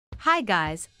Hi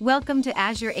guys, welcome to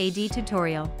Azure AD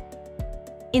tutorial.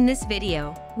 In this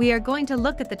video, we are going to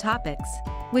look at the topics,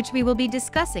 which we will be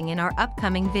discussing in our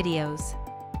upcoming videos.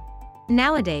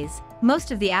 Nowadays,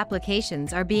 most of the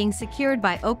applications are being secured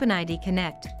by OpenID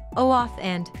Connect, OAuth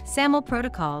and SAML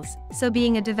protocols, so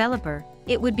being a developer,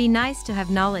 it would be nice to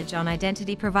have knowledge on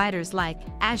identity providers like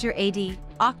Azure AD,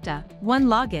 Okta,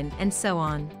 OneLogin, and so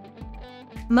on.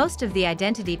 Most of the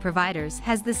identity providers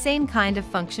has the same kind of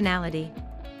functionality.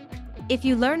 If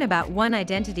you learn about one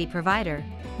identity provider,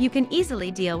 you can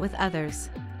easily deal with others.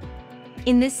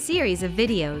 In this series of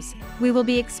videos, we will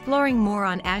be exploring more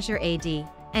on Azure AD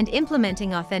and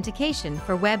implementing authentication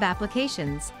for web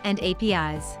applications and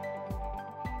APIs.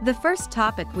 The first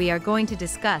topic we are going to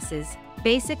discuss is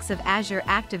basics of Azure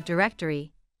Active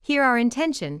Directory. Here our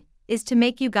intention is to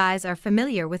make you guys are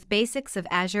familiar with basics of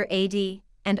Azure AD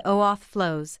and OAuth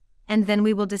flows, and then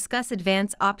we will discuss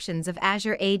advanced options of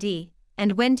Azure AD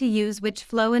and when to use which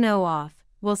flow in OAuth.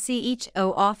 We'll see each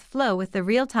OAuth flow with the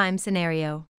real-time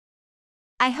scenario.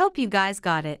 I hope you guys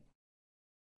got it.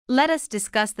 Let us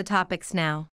discuss the topics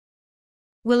now.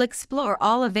 We'll explore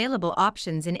all available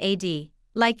options in AD,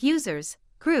 like users,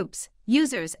 groups,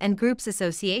 users and groups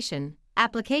association,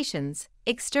 applications,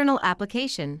 external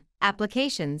application,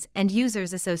 applications and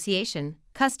users association,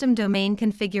 custom domain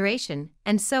configuration,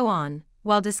 and so on.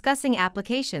 While discussing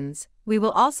applications, we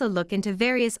will also look into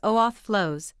various OAuth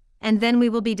flows, and then we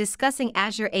will be discussing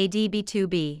Azure AD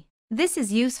B2B. This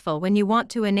is useful when you want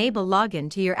to enable login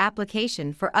to your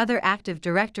application for other Active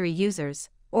Directory users,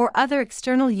 or other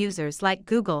external users like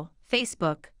Google,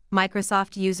 Facebook,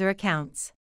 Microsoft user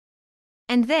accounts.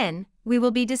 And then, we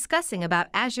will be discussing about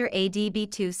Azure AD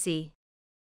B2C.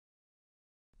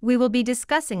 We will be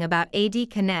discussing about AD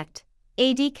Connect.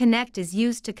 AD Connect is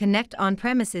used to connect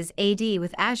on-premises AD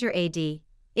with Azure AD.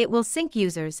 It will sync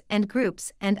users and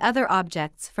groups and other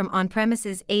objects from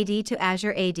on-premises AD to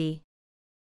Azure AD.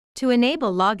 To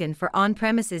enable login for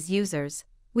on-premises users,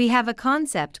 we have a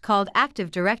concept called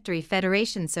Active Directory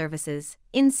Federation Services.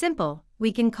 In simple,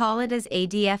 we can call it as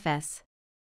ADFS.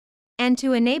 And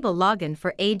to enable login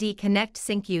for AD Connect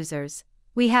sync users,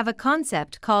 we have a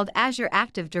concept called Azure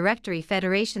Active Directory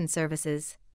Federation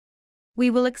Services. We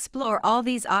will explore all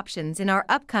these options in our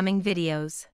upcoming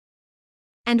videos.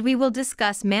 And we will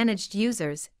discuss managed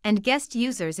users and guest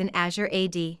users in Azure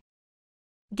AD.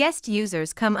 Guest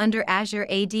users come under Azure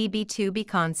AD B2B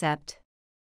concept.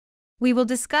 We will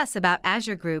discuss about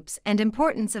Azure groups and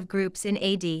importance of groups in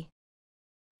AD.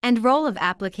 And role of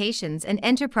applications and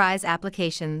enterprise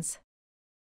applications.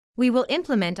 We will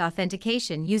implement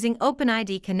authentication using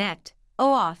OpenID Connect,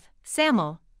 OAuth,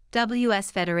 SAML,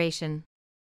 WS Federation.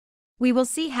 We will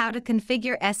see how to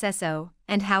configure SSO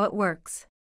and how it works.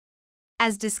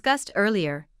 As discussed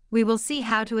earlier, we will see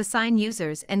how to assign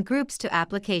users and groups to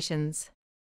applications.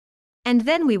 And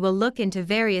then we will look into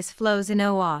various flows in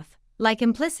OAuth, like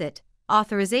implicit,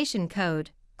 authorization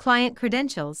code, client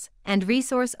credentials, and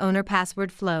resource owner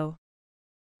password flow.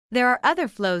 There are other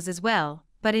flows as well,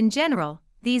 but in general,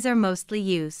 these are mostly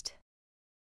used.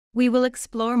 We will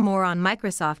explore more on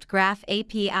Microsoft Graph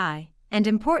API and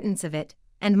importance of it,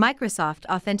 and Microsoft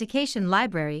Authentication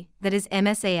Library, that is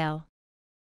MSAL.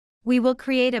 We will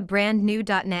create a brand new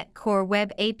 .NET Core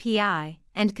Web API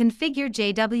and configure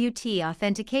JWT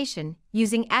authentication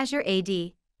using Azure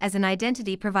AD as an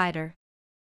identity provider.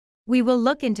 We will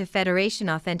look into federation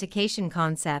authentication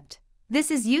concept.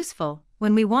 This is useful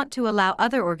when we want to allow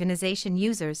other organization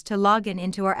users to log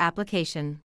into our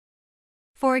application.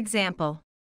 For example,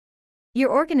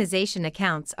 your organization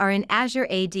accounts are in Azure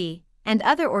AD and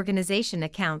other organization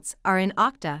accounts are in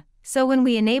Okta, so when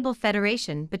we enable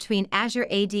federation between Azure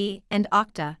AD and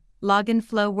Okta, login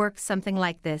flow works something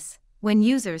like this. When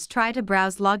users try to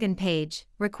browse login page,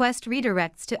 request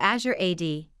redirects to Azure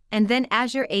AD, and then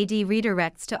Azure AD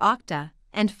redirects to Okta,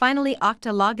 and finally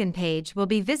Okta login page will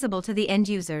be visible to the end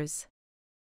users.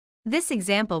 This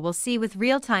example we'll see with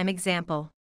real-time example.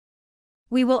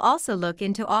 We will also look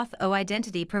into OAuth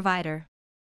OIdentity provider.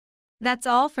 That's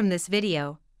all from this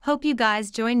video. Hope you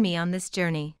guys join me on this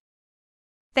journey.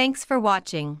 Thanks for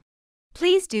watching.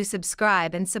 Please do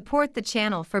subscribe and support the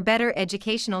channel for better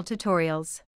educational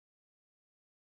tutorials.